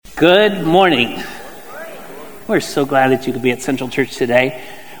Good morning. We're so glad that you could be at Central Church today.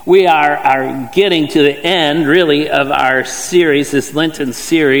 We are getting to the end, really, of our series, this Lenten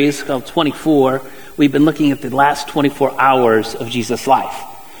series called 24. We've been looking at the last 24 hours of Jesus' life.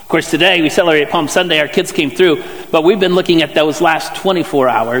 Of course, today we celebrate Palm Sunday. Our kids came through, but we've been looking at those last 24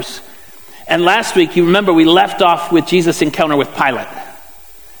 hours. And last week, you remember, we left off with Jesus' encounter with Pilate.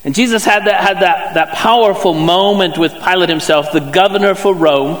 And Jesus had that powerful moment with Pilate himself, the governor for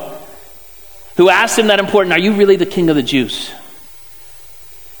Rome, who asked him that important, "Are you really the king of the Jews?"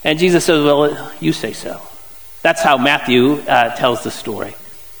 And Jesus says, "Well, you say so." That's how Matthew tells the story.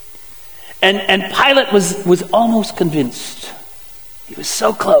 And Pilate was almost convinced. He was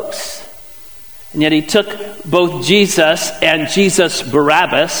so close. And yet he took both Jesus and Jesus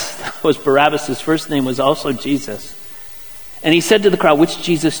Barabbas. That was Barabbas, his first name was also Jesus. And he said to the crowd, "Which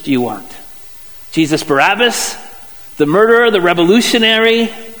Jesus do you want? Jesus Barabbas, the murderer, the revolutionary,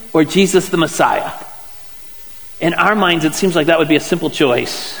 or Jesus the Messiah?" In our minds, it seems like that would be a simple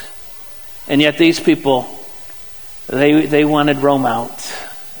choice. And yet these people, they wanted Rome out.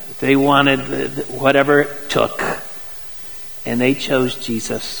 They wanted whatever it took. And they chose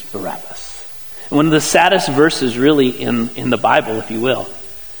Jesus Barabbas. And one of the saddest verses really in the Bible, if you will,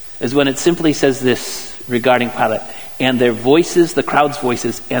 is when it simply says this regarding Pilate: "And their voices," the crowd's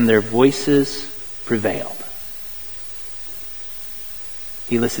voices, "and their voices prevailed."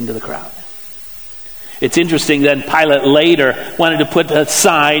 He listened to the crowd. It's interesting that Pilate later wanted to put a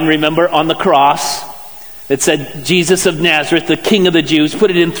sign, remember, on the cross that said, "Jesus of Nazareth, the King of the Jews,"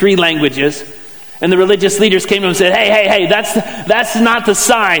 put it in 3 languages. And the religious leaders came to him and said, hey, that's not the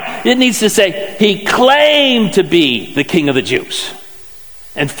sign. It needs to say, "He claimed to be the King of the Jews."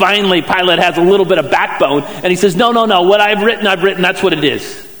 And finally, Pilate has a little bit of backbone, and he says, no, what I've written, that's what it is.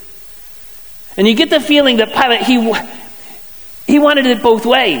 And you get the feeling that Pilate, he wanted it both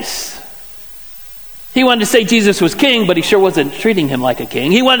ways. He wanted to say Jesus was king, but he sure wasn't treating him like a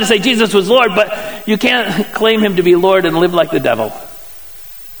king. He wanted to say Jesus was Lord, but you can't claim him to be Lord and live like the devil.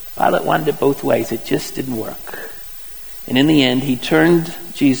 Pilate wanted it both ways. It just didn't work. And in the end, he turned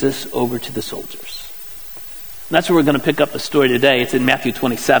Jesus over to the soldiers. And that's where we're going to pick up the story today. It's in Matthew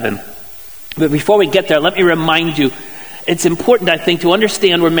 27. But before we get there, let me remind you, it's important, I think, to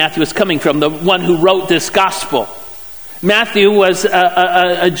understand where Matthew is coming from, the one who wrote this gospel. Matthew was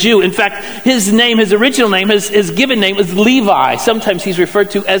a Jew. In fact, his original name, his given name was Levi. Sometimes he's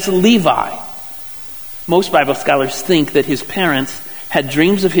referred to as Levi. Most Bible scholars think that his parents had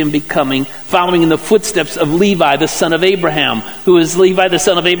dreams of him following in the footsteps of Levi, the son of Abraham. Who is Levi, the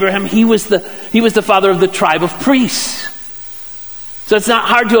son of Abraham? He was the father of the tribe of priests. So it's not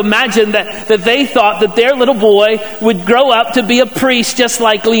hard to imagine that they thought that their little boy would grow up to be a priest just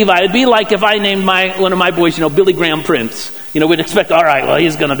like Levi. It'd be like if I named one of my boys, Billy Graham Prince. We'd expect, all right, well,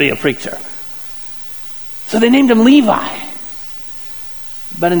 he's going to be a preacher. So they named him Levi.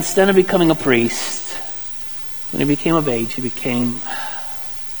 But instead of becoming a priest, when he became of age, he became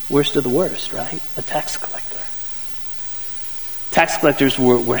worst of the worst, right? A tax collector. Tax collectors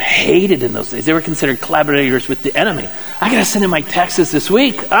were hated in those days. They were considered collaborators with the enemy. I got to send in my taxes this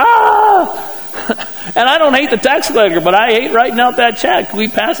week. And I don't hate the tax collector, but I hate writing out that check.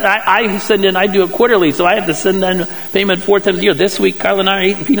 I do it quarterly, so I have to send in payment 4 times a year. This week, Carl and I are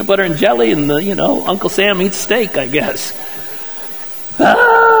eating peanut butter and jelly, and Uncle Sam eats steak, I guess.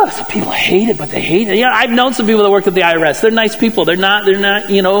 So people hate it, but they hate it. I've known some people that work at the IRS. They're nice people. They're not,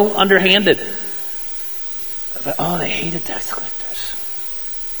 underhanded. But, they hated tax collectors.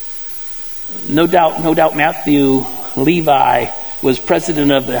 No doubt Matthew Levi was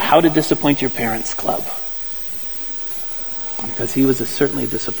president of the How to Disappoint Your Parents Club. Because he was certainly a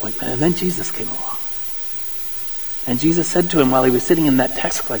disappointment. And then Jesus came along. And Jesus said to him while he was sitting in that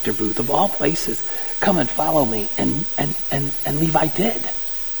tax collector booth, of all places, "Come and follow me." And Levi did.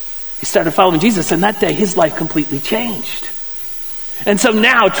 He started following Jesus, and that day his life completely changed. And so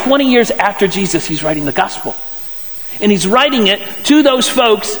now, 20 years after Jesus, he's writing the gospel. And he's writing it to those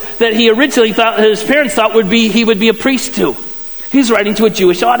folks that he originally thought, his parents thought he would be a priest to. He's writing to a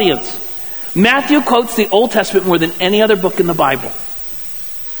Jewish audience. Matthew quotes the Old Testament more than any other book in the Bible.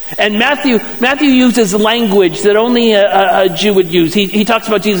 And Matthew uses language that only a Jew would use. He talks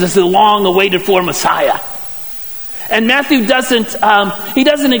about Jesus as the long-awaited for Messiah. And Matthew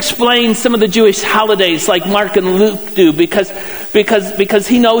doesn't explain some of the Jewish holidays like Mark and Luke do because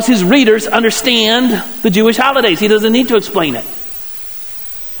he knows his readers understand the Jewish holidays. He doesn't need to explain it.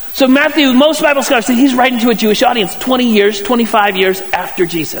 So Matthew, most Bible scholars say he's writing to a Jewish audience 20 years, 25 years after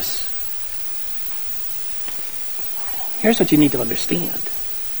Jesus. Here's what you need to understand.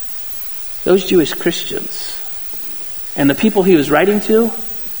 Those Jewish Christians and the people he was writing to,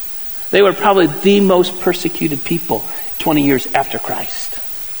 They were probably the most persecuted people 20 years after Christ.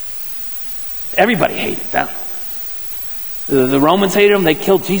 Everybody hated them. The Romans hated them. They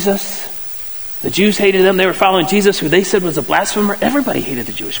killed Jesus. The Jews hated them. They were following Jesus, who they said was a blasphemer. Everybody hated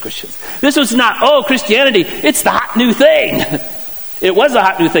the Jewish Christians. This was not, Christianity, it's the hot new thing. It was a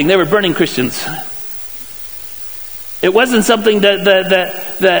hot new thing. They were burning Christians. It wasn't something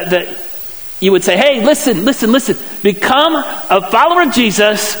that you would say, hey, listen. Become a follower of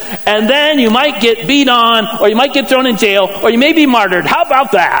Jesus, and then you might get beat on, or you might get thrown in jail, or you may be martyred. How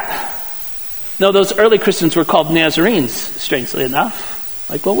about that? No, those early Christians were called Nazarenes, strangely enough,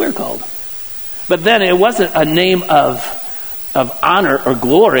 like what we're called. But then it wasn't a name of honor or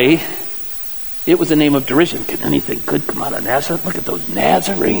glory. It was a name of derision. Can anything good come out of Nazareth? Look at those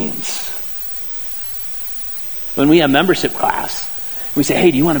Nazarenes. When we have membership class, we say,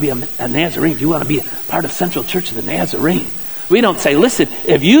 hey, do you want to be a Nazarene? Do you want to be a part of Central Church of the Nazarene? We don't say, listen,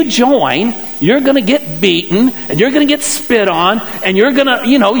 if you join, you're going to get beaten, and you're going to get spit on, and you're going to,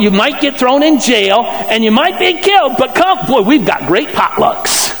 you might get thrown in jail, and you might be killed, but come, boy, we've got great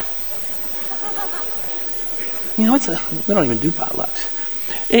potlucks. We don't even do potlucks.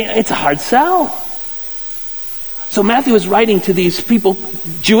 It's a hard sell. So Matthew is writing to these people,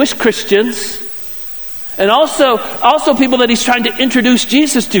 Jewish Christians, and also people that he's trying to introduce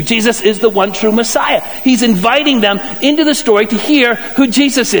Jesus to. Jesus is the one true Messiah. He's inviting them into the story to hear who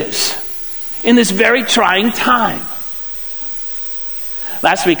Jesus is in this very trying time.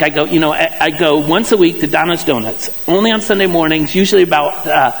 Last week I go once a week to Donna's Donuts, only on Sunday mornings, usually about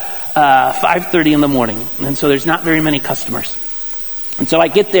 5:30 in the morning. And so there's not very many customers. And so I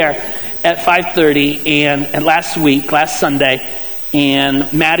get there at 5:30, and last Sunday,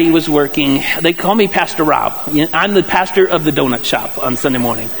 and Maddie was working. They call me Pastor Rob. I'm the pastor of the donut shop on Sunday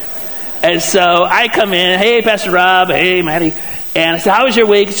morning. And so I come in, hey, Pastor Rob, hey, Maddie. And I said, how was your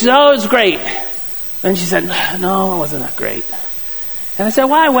week? She said, it was great. And she said, no, it wasn't that great. And I said,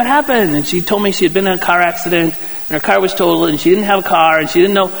 why? What happened? And she told me she had been in a car accident, and her car was totaled, and she didn't have a car, and she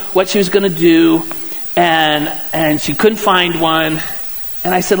didn't know what she was going to do, and she couldn't find one.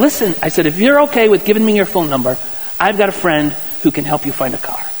 And I said, listen, if you're okay with giving me your phone number, I've got a friend who can help you find a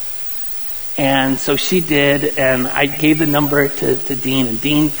car. And so she did, and I gave the number to Dean, and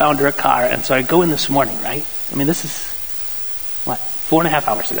Dean found her a car. And so I go in this morning, right? This is, 4.5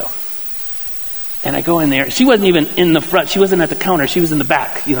 hours ago. And I go in there. She wasn't even in the front. She wasn't at the counter. She was in the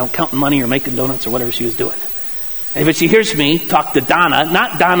back, counting money or making donuts or whatever she was doing. And if she hears me talk to Donna,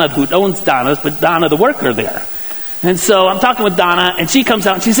 not Donna who owns Donna's, but Donna the worker there. And so I'm talking with Donna, and she comes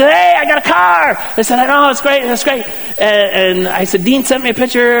out, and she said, hey, I got a car. I said, oh, that's great. And I said, Dean sent me a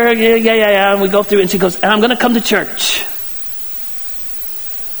picture. Yeah. And we go through, and she goes, and I'm going to come to church.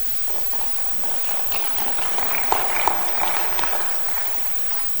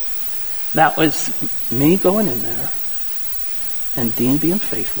 That was me going in there, and Dean being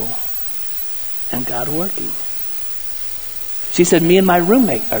faithful, and God working. She said, me and my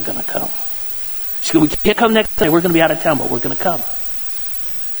roommate are going to come. She said, we can't come next Sunday. We're going to be out of town, but we're going to come.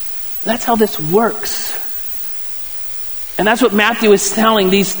 That's how this works. And that's what Matthew is telling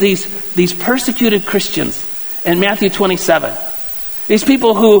these persecuted Christians in Matthew 27. These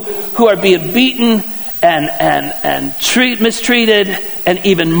people who are being beaten and mistreated and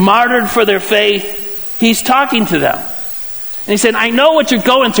even martyred for their faith. He's talking to them. And he said, I know what you're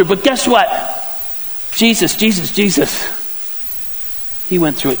going through, but guess what? Jesus. He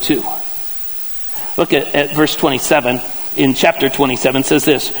went through it too. Look at verse 27. In chapter 27 says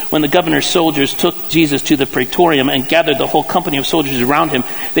this: when the governor's soldiers took Jesus to the praetorium and gathered the whole company of soldiers around him,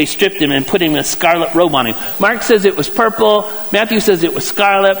 they stripped him and put him in a scarlet robe on him. Mark says it was purple. Matthew says it was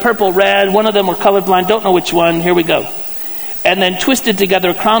scarlet, purple, red. One of them were colorblind. Don't know which one. Here we go. And then twisted together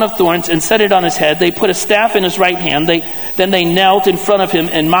a crown of thorns and set it on his head. They put a staff in his right hand. Then they knelt in front of him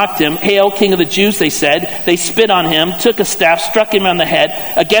and mocked him. Hail, King of the Jews, they said. They spit on him, took a staff, struck him on the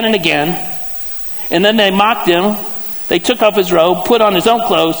head again and again. And then they mocked him. They took off his robe, put on his own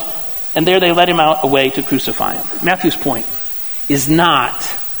clothes, and there they led him out away to crucify him. Matthew's point is not,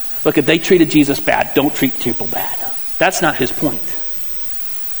 look, if they treated Jesus bad, don't treat people bad. That's not his point.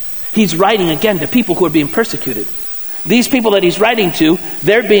 He's writing again to people who are being persecuted. These people that he's writing to,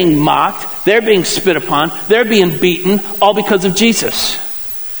 they're being mocked, they're being spit upon, they're being beaten, all because of Jesus.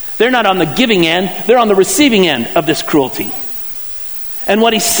 They're not on the giving end, they're on the receiving end of this cruelty. And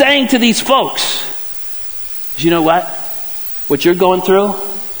what he's saying to these folks is, you know what? What you're going through,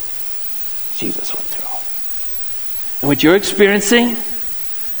 Jesus went through. And what you're experiencing,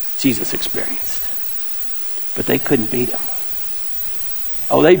 Jesus experienced. But they couldn't beat him.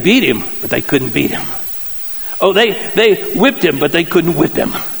 Oh, they beat him, but they couldn't beat him. Oh, they whipped him, but they couldn't whip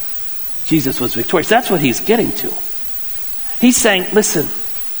him. Jesus was victorious. That's what he's getting to. He's saying, listen,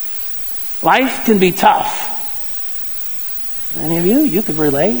 life can be tough. Any of you could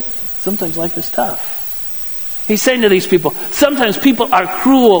relate. Sometimes life is tough. He's saying to these people, sometimes people are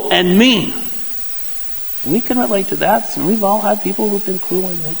cruel and mean. And we can relate to that. And we've all had people who've been cruel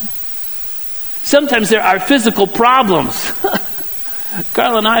and mean. Sometimes there are physical problems.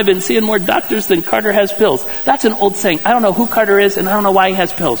 Carl and I have been seeing more doctors than Carter has pills. That's an old saying. I don't know who Carter is and I don't know why he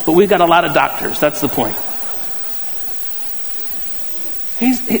has pills, but we've got a lot of doctors. That's the point.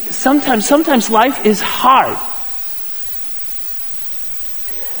 Sometimes life is hard.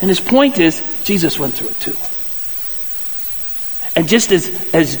 And his point is, Jesus went through it too. And just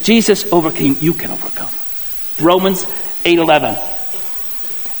as Jesus overcame, you can overcome. Romans 8:11.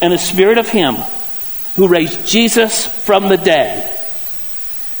 And the Spirit of him who raised Jesus from the dead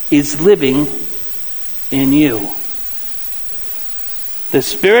is living in you. The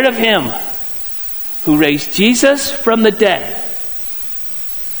Spirit of him who raised Jesus from the dead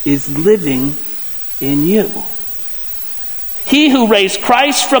is living in you. He who raised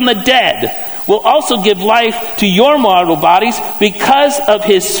Christ from the dead will also give life to your mortal bodies because of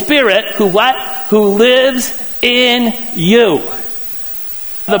his Spirit who lives in you.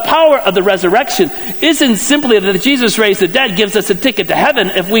 The power of the resurrection isn't simply that Jesus raised the dead gives us a ticket to heaven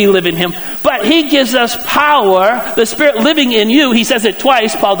if we live in him, but he gives us power, the Spirit living in you. He says it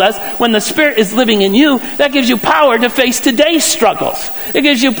twice, Paul does. When the Spirit is living in you, that gives you power to face today's struggles. It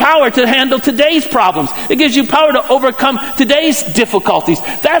gives you power to handle today's problems. It gives you power to overcome today's difficulties.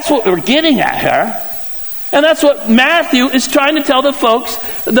 That's what we're getting at here. And that's what Matthew is trying to tell the folks,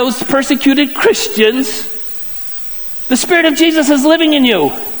 those persecuted Christians. The Spirit of Jesus is living in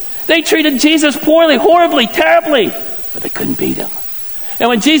you. They treated Jesus poorly, horribly, terribly, but they couldn't beat him. And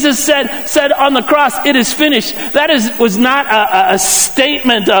when Jesus said on the cross, "It is finished," was not a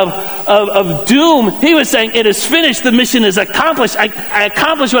statement of doom. He was saying, "It is finished. The mission is accomplished. I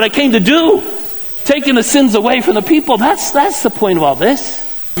accomplished what I came to do, taking the sins away from the people." That's the point of all this.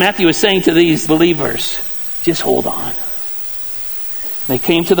 Matthew is saying to these believers, just hold on. They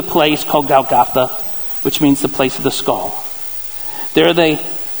came to the place called Golgotha, which means the place of the skull. There they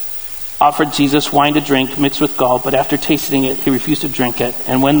offered Jesus wine to drink mixed with gall, but after tasting it, he refused to drink it.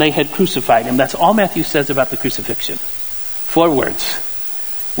 And when they had crucified him, that's all Matthew says about the crucifixion. 4 words.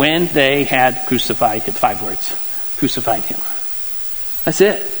 When they had crucified him, 5 words. Crucified him. That's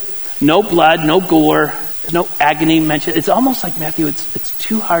it. No blood, no gore, no agony mentioned. It's almost like Matthew, it's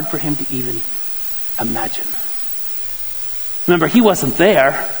too hard for him to even imagine. Remember, he wasn't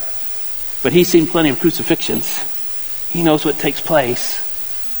there. But he's seen plenty of crucifixions. He knows what takes place.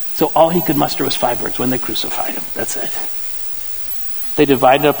 So all he could muster was 5 words: when they crucified him. That's it. They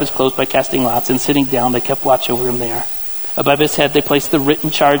divided up his clothes by casting lots, and sitting down, they kept watch over him there. Above his head, they placed the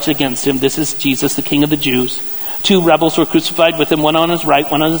written charge against him: "This is Jesus, the King of the Jews." 2 rebels were crucified with him, one on his right,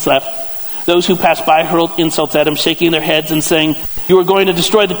 one on his left. Those who passed by hurled insults at him, shaking their heads and saying, "You are going to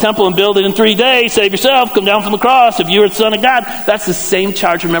destroy the temple and build it in 3 days. Save yourself. Come down from the cross if you are the Son of God." That's the same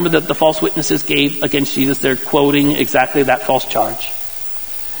charge, remember, that the false witnesses gave against Jesus. They're quoting exactly that false charge.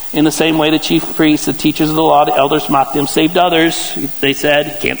 In the same way, the chief priests, the teachers of the law, the elders mocked him. "Saved others," they said.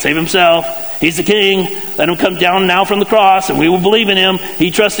 "He can't save himself. He's the king. Let him come down now from the cross and we will believe in him.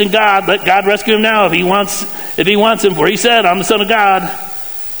 He trusts in God. Let God rescue him now if he wants him. For he said, 'I'm the Son of God.'"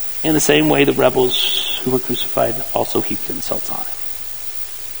 In the same way, the rebels who were crucified also heaped insults on him.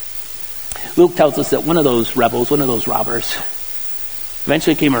 Luke tells us that one of those rebels, one of those robbers,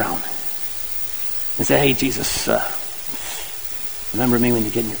 eventually came around and said, "Hey, Jesus, remember me when you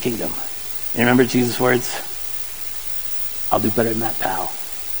get in your kingdom." And remember Jesus' words? "I'll do better than that, pal.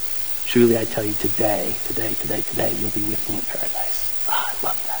 Truly, I tell you, today, you'll be with me in paradise." I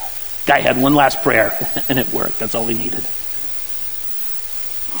love that. Guy had one last prayer, and it worked. That's all he needed.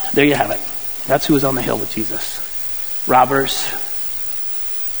 There you have it. That's who was on the hill with Jesus. Robbers,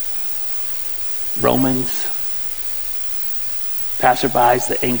 Romans, passerbys,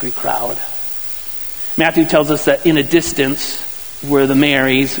 the angry crowd. Matthew tells us that in a distance were the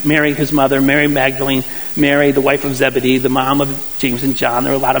Marys, Mary his mother, Mary Magdalene, Mary the wife of Zebedee, the mom of James and John.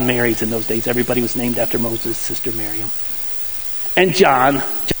 There were a lot of Marys in those days. Everybody was named after Moses' sister Miriam. And John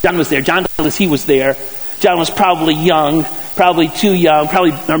was there. John told us he was there. John was probably young, probably too young,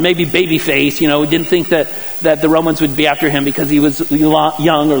 or maybe baby face. Didn't think that the Romans would be after him because he was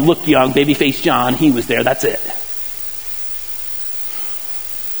young or looked young. Baby face John, he was there. That's it.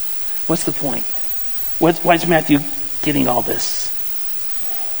 What's the point? Why is Matthew getting all this?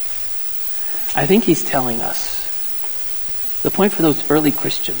 I think he's telling us the point for those early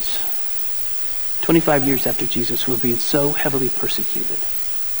Christians, 25 years after Jesus, who were being so heavily persecuted.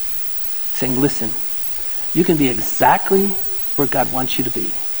 saying, listen, you can be exactly where God wants you to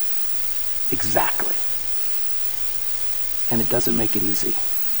be. Exactly. And it doesn't make it easy.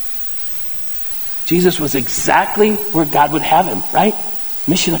 Jesus was exactly where God would have him, right?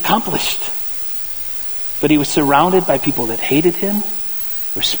 Mission accomplished. But he was surrounded by people that hated him,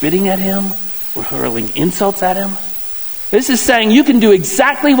 were spitting at him, were hurling insults at him. This is saying you can do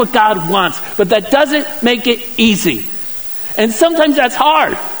exactly what God wants, but that doesn't make it easy. And sometimes that's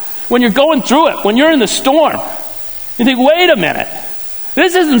hard. When you're going through it, when you're in the storm, you think, wait a minute.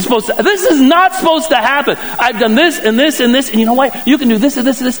 This is not supposed to happen. I've done this and this and this, and you know what? You can do this and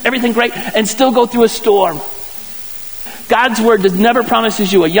this and this, everything great, and still go through a storm. God's word never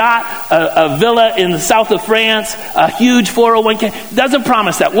promises you a yacht, a villa in the south of France, a huge 401k. Doesn't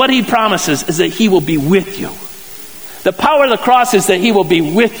promise that. What he promises is that he will be with you. The power of the cross is that he will be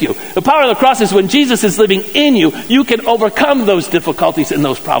with you. The power of the cross is when Jesus is living in you, you can overcome those difficulties and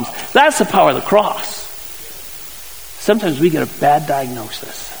those problems. That's the power of the cross. Sometimes we get a bad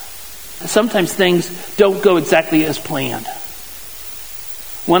diagnosis. Sometimes things don't go exactly as planned.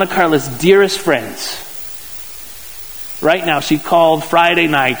 One of Carla's dearest friends, right now, she called Friday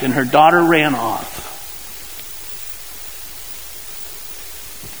night and her daughter ran off.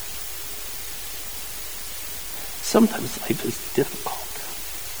 Sometimes life is difficult.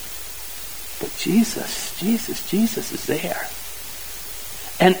 But Jesus is there.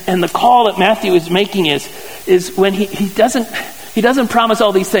 And the call that Matthew is making is when he doesn't promise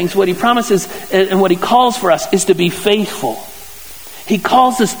all these things. What he promises and what he calls for us is to be faithful. He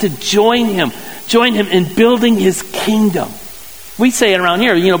calls us to join him in building his kingdom. We say it around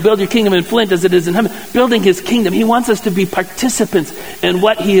here, build your kingdom in Flint as it is in heaven. Building his kingdom. He wants us to be participants in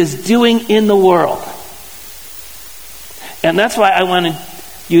what he is doing in the world. And that's why I wanted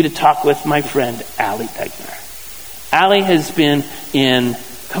you to talk with my friend, Allie Degner. Allie has been in,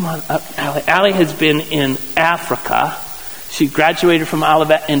 come on up, Allie. Allie has been in Africa. She graduated from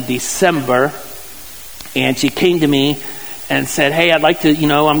Olivet in December, and she came to me and said, hey, I'd like to,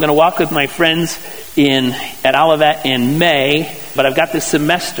 I'm going to walk with my friends at Olivet in May, but I've got this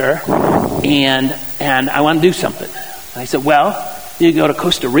semester, and I want to do something. And I said, well, you go to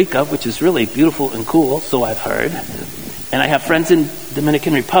Costa Rica, which is really beautiful and cool, so I've heard. And I have friends in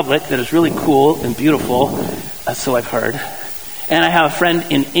Dominican Republic that is really cool and beautiful, so I've heard. And I have a friend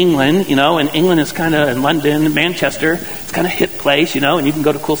in England, and England is kind of in London, Manchester. It's kind of hip place, and you can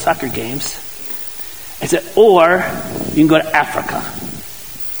go to cool soccer games. I said, or you can go to Africa,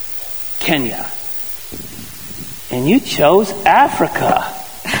 Kenya. And you chose Africa.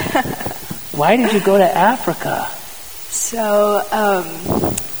 Why did you go to Africa? So,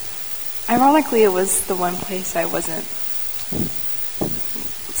 ironically, it was the one place I wasn't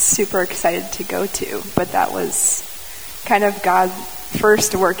super excited to go to, but that was kind of God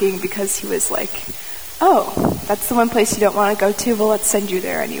first working because he was like, oh, that's the one place you don't want to go to? Well, let's send you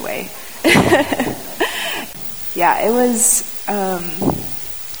there anyway. Yeah, it was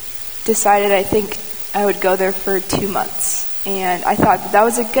decided I think I would go there for 2 months. And I thought that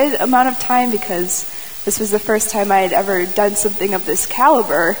was a good amount of time because this was the first time I had ever done something of this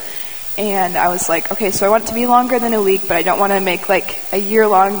caliber. And I was like, okay, so I want it to be longer than a week, but I don't want to make like a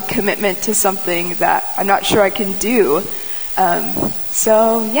year-long commitment to something that I'm not sure I can do.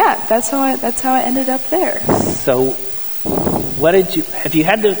 So yeah, that's how I ended up there. So have you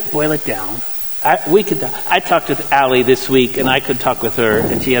had to boil it down? I talked with Allie this week, and I could talk with her,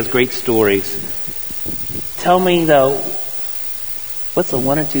 and she has great stories. Tell me, though, what's the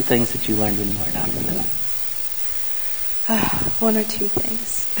one or two things that you learned when you were in Africa? One or two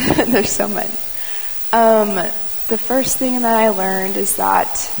things. There's so many. The first thing that I learned is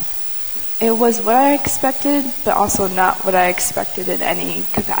that it was what I expected, but also not what I expected in any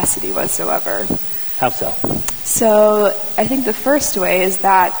capacity whatsoever. How so? So I think the first way is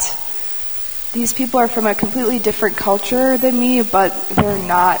that these people are from a completely different culture than me, but they're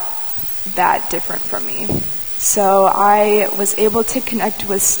not that different from me. So I was able to connect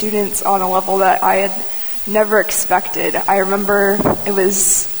with students on a level that I had never expected. I remember it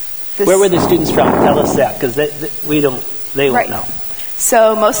was this... Where were the students from? Tell us that, because they won't know.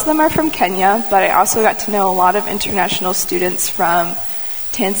 So most of them are from Kenya, but I also got to know a lot of international students from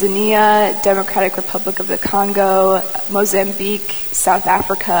Tanzania, Democratic Republic of the Congo, Mozambique, South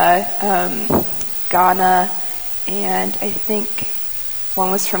Africa, Ghana, and I think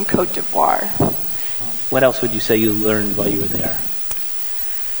one was from Cote d'Ivoire. What else would you say you learned while you were there?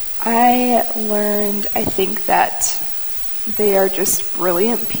 I learned, I think, that they are just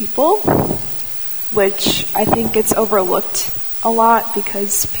brilliant people, which I think gets overlooked a lot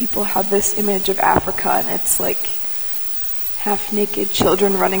because people have this image of Africa and it's like half-naked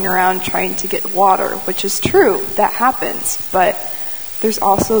children running around trying to get water, which is true, that happens. But there's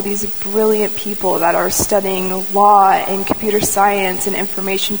also these brilliant people that are studying law and computer science and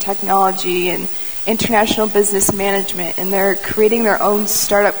information technology and international business management, and they're creating their own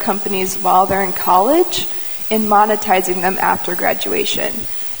startup companies while they're in college and monetizing them after graduation.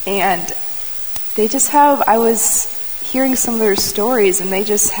 And they just have, I was hearing some of their stories, and they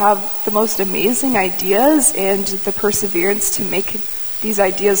just have the most amazing ideas and the perseverance to make these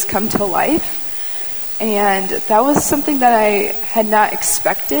ideas come to life. And that was something that I had not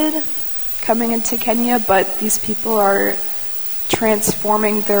expected coming into Kenya, but these people are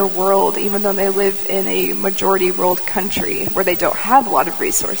transforming their world, even though they live in a majority world country where they don't have a lot of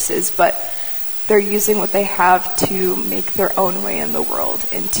resources, but they're using what they have to make their own way in the world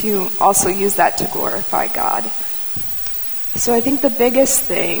and to also use that to glorify God. So I think the biggest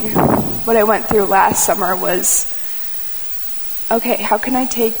thing, what I went through last summer was, okay, how can I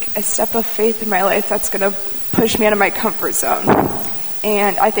take a step of faith in my life that's going to push me out of my comfort zone?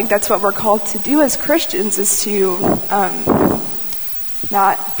 And I think that's what we're called to do as Christians, is to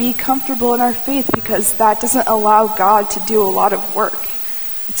not be comfortable in our faith, because that doesn't allow God to do a lot of work.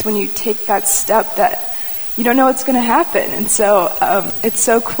 It's when you take that step that you don't know what's going to happen. And so it's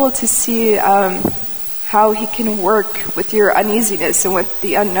so cool to see how he can work with your uneasiness and with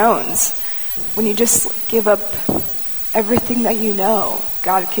the unknowns. When you just give up everything that you know,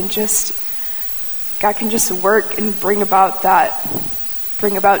 God can just work and bring about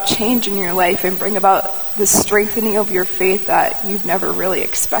change in your life and bring about the strengthening of your faith that you've never really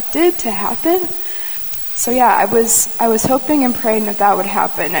expected to happen. So yeah, I was hoping and praying that would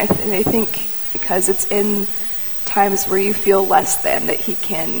happen. I think because it's in times where you feel less than that he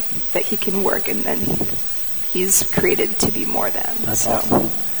can work, and then he's created to be more than. That's awesome.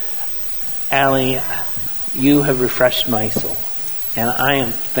 Allie, you have refreshed my soul, and I am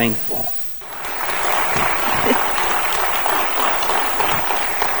thankful.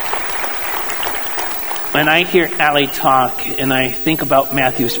 When I hear Allie talk and I think about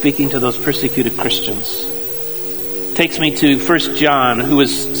Matthew speaking to those persecuted Christians, it takes me to 1 John, who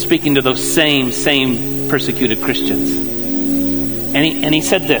was speaking to those same persecuted Christians. And he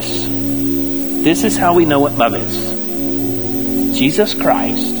said this is how we know what love is. Jesus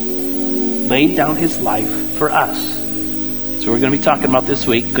Christ laid down his life for us. So we're going to be talking about this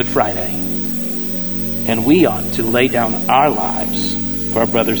week, Good Friday. And we ought to lay down our lives for our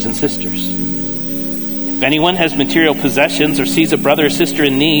brothers and sisters. If anyone has material possessions or sees a brother or sister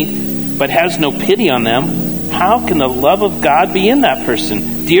in need, but has no pity on them, how can the love of God be in that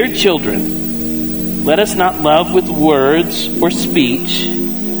person? Dear children, let us not love with words or speech,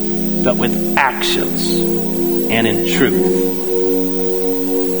 but with actions and in truth.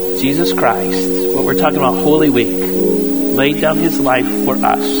 Jesus Christ, what we're talking about Holy Week, laid down his life for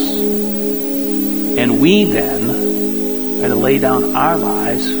us. And we then are to lay down our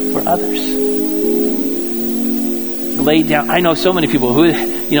lives for others. Lay down. I know so many people who,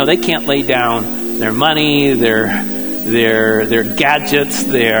 they can't lay down their money, their gadgets,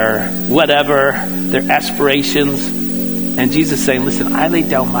 their whatever, their aspirations. And Jesus is saying, listen, I laid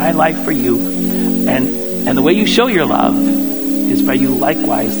down my life for you. And the way you show your love is by you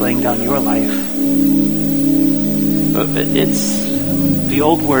likewise laying down your life. It's the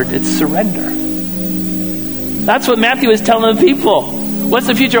old word, it's surrender. That's what Matthew is telling the people. What's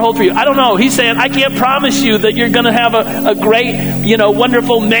the future hold for you? I don't know. He's saying, I can't promise you that you're going to have a great,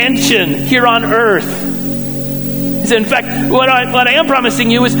 wonderful mansion here on earth. He said, in fact, what I am promising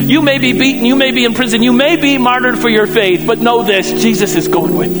you is you may be beaten, you may be in prison, you may be martyred for your faith, but know this, Jesus is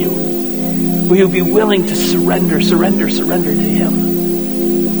going with you. Will you be willing to surrender to him?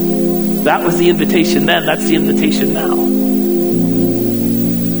 That was the invitation then. That's the invitation now.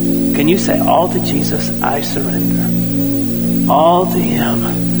 Can you say, all to Jesus I surrender? All to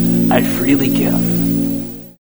him I freely give.